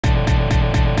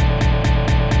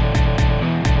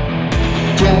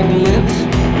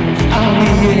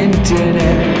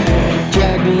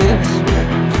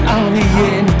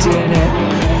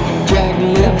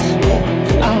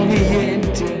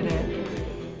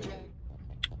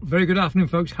Very good afternoon,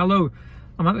 folks. Hello.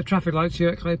 I'm at the traffic lights here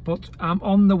at Claypot. I'm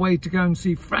on the way to go and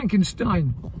see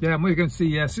Frankenstein. Yeah, we're going to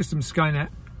see System Skynet.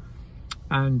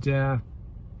 And I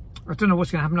don't know what's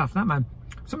going to happen after that, man.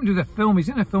 Something to do with the film. He's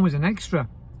in a film as an extra.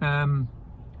 And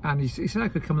he said I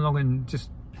could come along and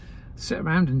just sit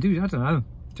around and do, I don't know,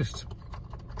 just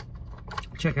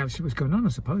check out, see what's going on, I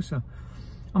suppose. So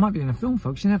I might be in a film,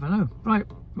 folks. You never know. Right,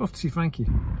 we're off to see Frankie.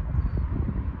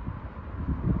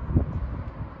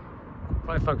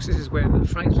 Right, folks, this is where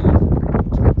Frankie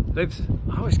lives.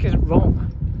 I always get it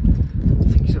wrong. I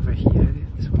think he's over here.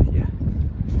 This one here.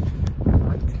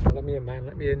 Right, let me in, man.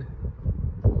 Let me in.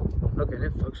 I'm not getting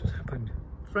in, folks. What's happened?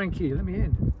 Frankie, let me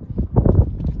in.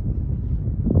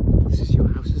 This is your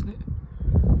house, isn't it?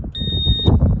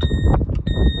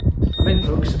 I'm in,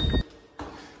 folks.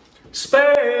 Space!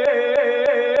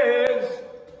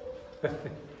 I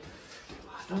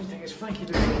don't think it's Frankie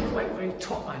to the very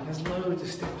top, man. There's loads of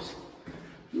steps.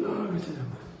 Loads of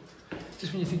them.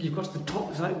 Just when you think you've got to the top,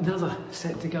 there's like another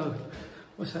set to go.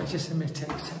 What's that? Just a minute,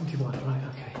 71. Right,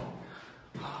 okay.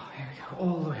 Oh, here we go.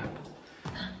 All the way up.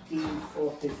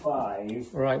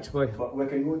 45. Right, wait. But we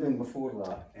can go down before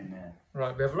that.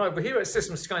 Right, we're here at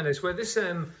System Skynet, where this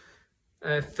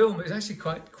film is actually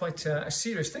quite a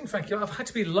serious thing, Frankie. I've had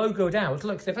to be logoed out.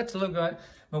 Look, they've had to logo out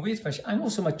my weird fish and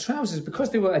also my trousers because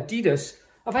they were Adidas.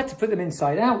 I've had to put them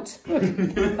inside out. Look,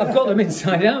 I've got them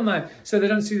inside out, man, so they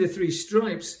don't see the three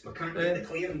stripes. We can't get the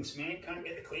clearance, mate. Can't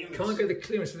get the clearance. Can't get the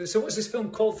clearance for this. So what's this film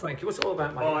called, Frankie? What's it all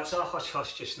about, mate? Oh, it's a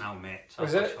hush-hush just now, mate.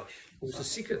 Is it? Oh, it's a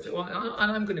secret. Well,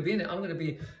 and I'm going to be in it. I'm going to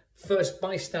be first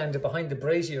bystander behind the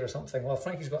brazier or something. Well,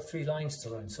 Frankie's got 3 lines to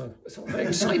learn, so it's all very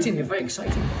exciting. Very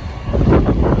exciting.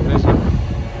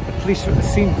 The police are at the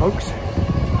scene, folks.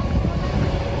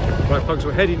 Right, folks,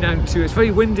 we're heading down to. It's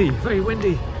very windy. Very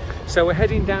windy. So we're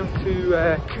heading down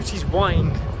to Cooties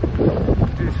Wine.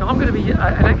 So I'm going to be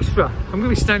an extra. I'm going to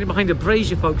be standing behind a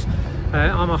brazier, folks.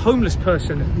 I'm a homeless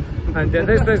person, and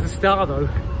there's the star though.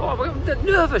 Oh, I'm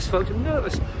nervous, folks. I'm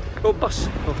nervous. Oh, bus.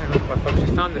 Oh, hang on, right, folks.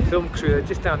 We found the film crew. They're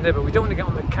just down there, but we don't want to get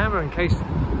on the camera in case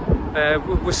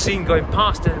we're seen going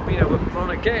past and we're on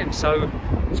again. So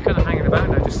it's kind of hanging about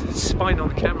now, just spying on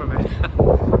the camera, man.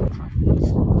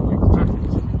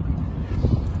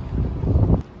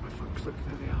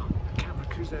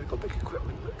 They've got big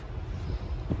equipment, look.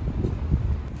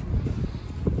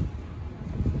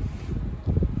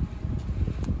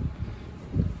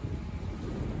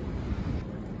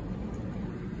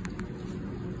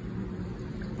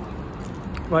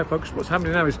 Right, folks, what's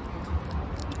happening now is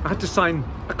I had to sign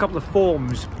a couple of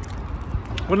forms.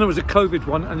 One of them was a COVID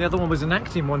one and the other one was an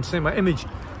acting one, saying my image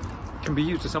can be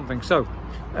used or something. So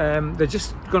they're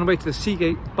just gone away to the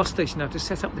Seagate bus station now to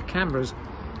set up the cameras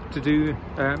to do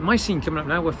my scene coming up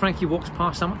now, where Frankie walks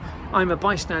past. I'm a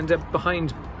bystander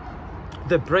behind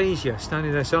the brazier,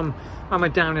 standing there. So I'm a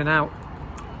down and out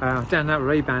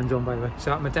Ray-Bans on, by the way.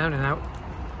 So I'm a down and out,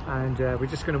 and we're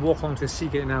just going to walk along to the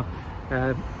Seagate now.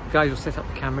 Guys will set up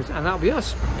the cameras, and that'll be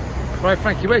us. Right,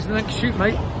 Frankie, where's the next shoot,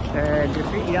 mate?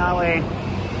 Graffiti alley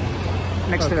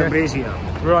next to the brazier.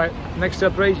 Right, next to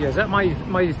the brazier. Is that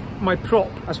my prop?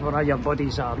 That's where all your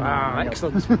bodies are. Ah,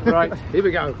 excellent. Right, here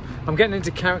we go. I'm getting into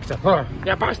character. Oh,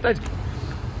 yeah, bastard.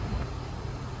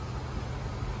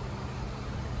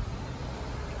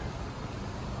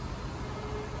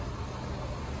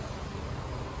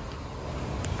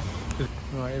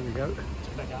 Right, here we go. It's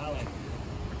a big alley.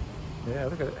 Yeah,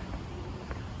 look at it.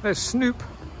 There's Snoop.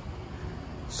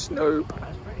 Snoop.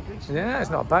 That's pretty good. Yeah, it's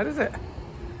not bad, is it?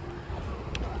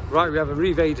 Right, we have a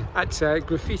rev-aid at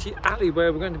Graffiti Alley,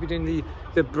 where we're going to be doing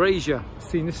the brazier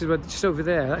scene. This is where, just over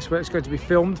there. That's where it's going to be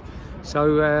filmed.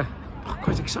 So, I'm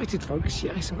quite excited, folks.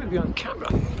 Yes, I'm going to be on camera.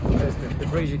 There's the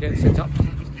brazier getting set up.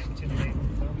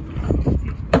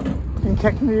 You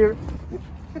kicked me.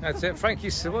 That's it, Frankie.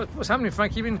 So what's happening,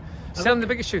 Frankie? You've been selling the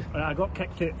big issue. I got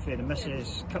kicked out for the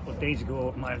missus a couple of days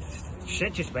ago. My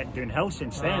shit just went downhill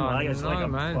since then. It's like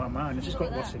man, it's just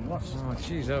got worse and worse. Oh,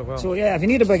 jeez, oh well. So yeah, if you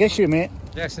need a big issue, mate.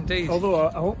 Yes, indeed. Although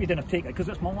I hope you didn't take it, because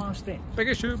it's my last day. Big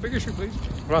issue, please.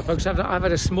 Right, folks, I've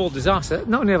had a small disaster.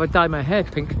 Not only have I dyed my hair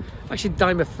pink, I actually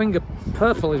dyed my finger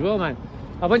purple as well, man.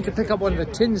 I went to pick up one of the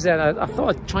tins there. I thought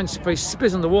I'd try and spray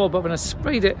spizz on the wall, but when I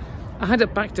sprayed it, I had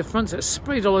it back to front, so it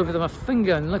sprayed all over my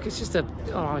finger, and look, it's just a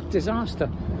disaster.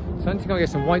 So I think I'll get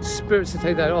some white spirits to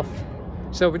take that off.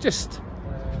 So we're just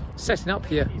setting up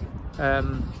here.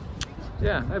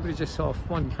 Yeah, everybody just sort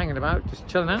of hanging about, just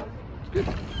chilling out. It's good.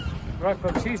 Right,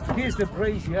 folks, here's the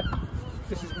brazier.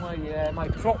 This is my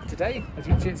prop today. As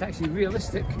you can see, it's actually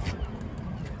realistic.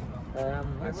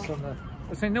 That's on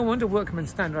I was saying, no wonder workmen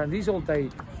stand around these all day.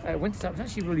 Winter time, it's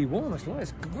actually really warm. It's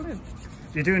brilliant.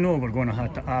 You do know we're going to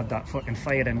have to add that fucking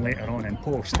fire in later on in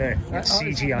post, eh? That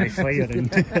CGI fire in.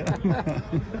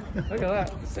 Look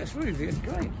at that. It's really, it's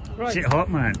great. Right. Shit hot,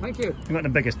 man. Thank you. You got the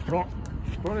biggest prop.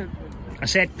 Brilliant. I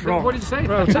said prop. What did you say?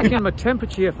 Well, I'm checking my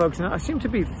temperature here, folks, and I seem to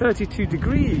be 32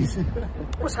 degrees.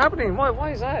 What's happening?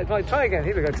 Why is that? Right, try again.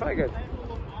 Here we go. Try again.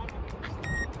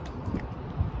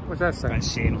 What's that saying? I'm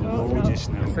saying low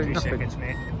just now. 3 nothing. seconds,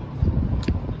 mate.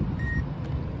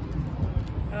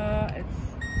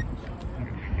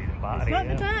 It's not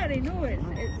the battery, no,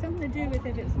 it's something to do with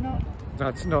if it's not.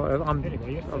 That's not.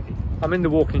 I'm in The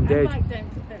Walking Dead. I'm back down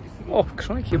to 30. Oh,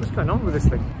 crikey, what's going on with this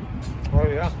thing? Oh,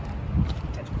 yeah.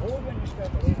 It's cold when you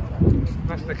start.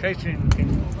 That's the catering.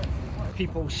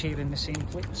 People sharing the same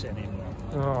plates anymore.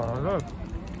 Oh, no.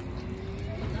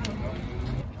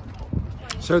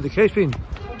 So the catering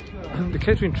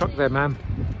truck there, man,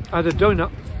 had a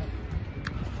donut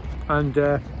and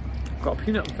got a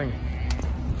peanut thing.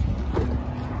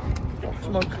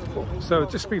 Smoke. So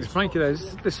just speaking to Frankie there,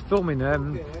 this filming,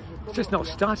 it's just not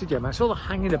started yet, man. So all the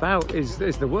hanging about is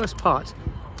the worst part.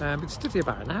 It's still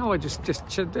about an hour. Just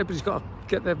everybody's got to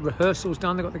get their rehearsals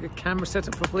done. They've got to get the camera set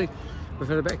up properly. We've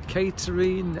got a bit of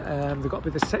catering. They've got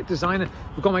to be the set designer.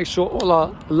 We've got to make sure all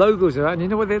our logos are out. And you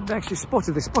know what they actually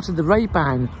spotted? They spotted the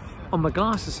Ray-Ban on my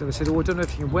glasses. So they said, "Oh, I don't know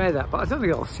if you can wear that," but I don't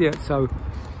think I'll see it. So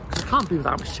because I can't be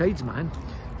without my shades, man.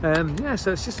 Yeah,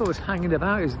 so it's just all this hanging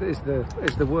about is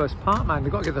the worst part, man.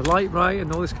 They've got to get the light right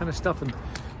and all this kind of stuff and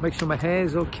make sure my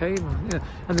hair's okay. And, you know,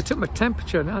 and they took my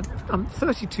temperature now. I'm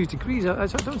 32 degrees. I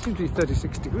don't seem to be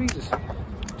 36 degrees,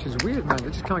 which is weird, man. They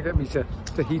just can't get me to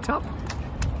heat up.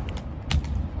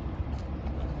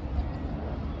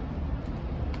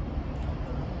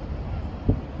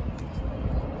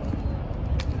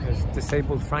 There's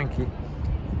disabled Frankie.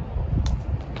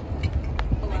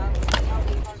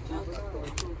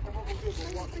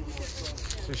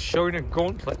 Shona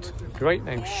Gauntlet, great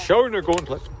name, Shona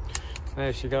Gauntlet.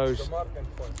 There she goes.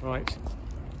 Right,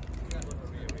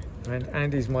 and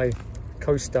Andy's my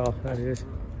co-star. That is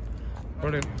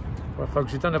brilliant. Well,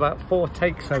 folks, we've done about 4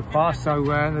 takes so far. So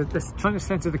they're trying to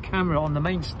center the camera on the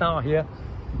main star here.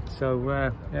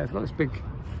 So yeah, it's got this big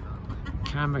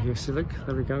camera here. So look,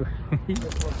 there we go. I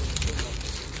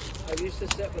used to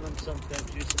sit with him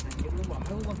sometimes. Used to think, you know what?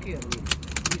 How lucky are we?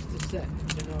 Used to sit,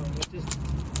 you know, just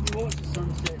watch the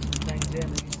sunsets and things there,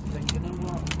 and I used to think, you know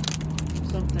what,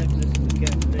 sometimes this is a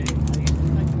gift day. I used to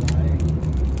think that I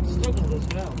struggled as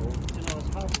well, you know, it's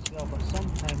hard as well, but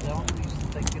sometimes I always used to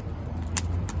think, you know,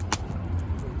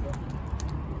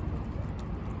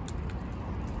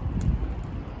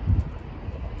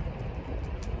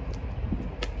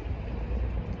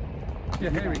 Yeah,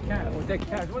 hairy cat or dead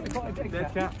cat. What do they call it?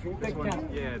 Dead cat. Dead cat.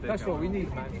 Yeah, that's what we need,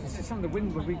 man. It's just on the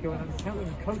wind when we go and count on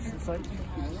the coast. It's like,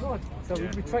 God. So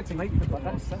we tried to make them, but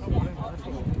that's what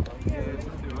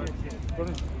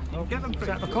I'll get them. Is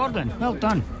that recording? Well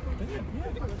done.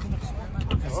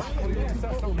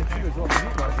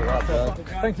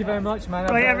 Thank you very much, man.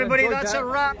 Right, everybody, that's a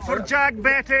wrap for Jack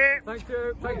Betty. Thank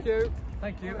you, thank you,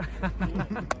 thank you.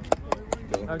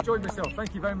 I enjoyed myself.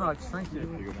 Thank you very much. Thank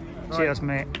you. Cheers,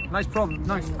 mate. Nice problem.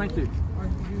 Nice. Thank you.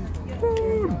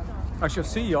 Boom. I shall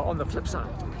see you on the flip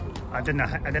side. I didn't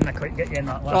quite get you in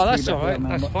that last. Oh, that's all right.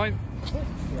 That's fine.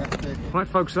 Right,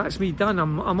 folks. So that's me done.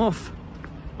 I'm off.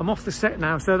 I'm off the set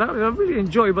now. So that was a really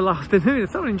enjoyable afternoon. I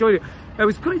thoroughly enjoyed it. It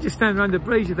was great just standing around the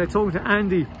brazier there talking to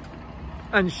Andy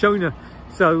and Shona.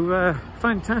 So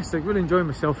fantastic. Really enjoying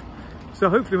myself. So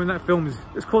hopefully when that film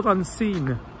it's called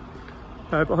Unseen.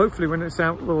 But hopefully when it's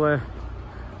out, we'll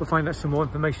find out some more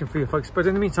information for you folks. But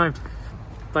in the meantime,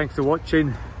 thanks for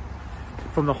watching.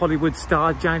 From the Hollywood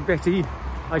star, Jack Betty,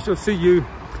 I shall see you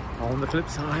on the flip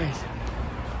side.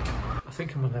 I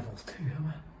think I'm on level 2, am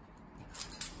I?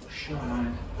 For sure,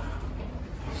 man.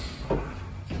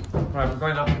 Right, we're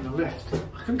going up in the lift.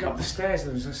 I couldn't get up the stairs,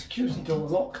 there was a security door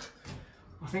locked.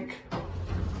 I think,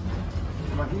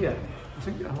 am I here?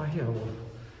 Am I here?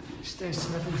 Stairs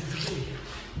to level 3.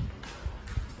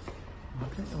 I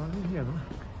think I'm in here, though.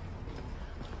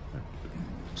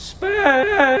 Space!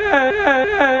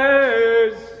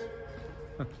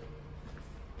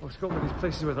 What's got one of these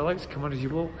places where the lights come on as you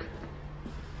walk?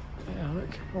 Yeah,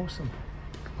 look, awesome.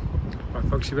 Right,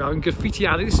 folks, we're having Graffiti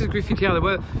Alley. This is Graffiti Alley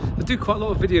where I do quite a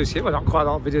lot of videos here. Well, not quite a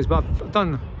lot of videos, but I've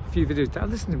done a few videos.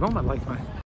 Listen to Mum, I like, man.